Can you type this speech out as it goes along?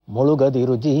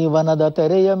ಮುಳುಗದಿರು ಜೀವನದ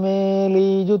ತೆರೆಯ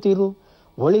ಮೇಲೀಜುತಿರು,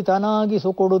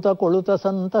 ಒಳಿತನಾಗಿಸು ಕೊಳುತ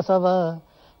ಸಂತಸವ.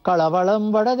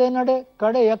 ಕಳವಳಂಬಡದೆ ನಡೆ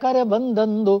ಕಡೆಯ ಕರೆ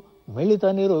ಬಂದಂದು,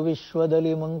 ಮಿಳಿತನಿರು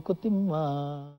ವಿಶ್ವದಲ್ಲಿ ಮಂಕುತಿಮ್ಮ.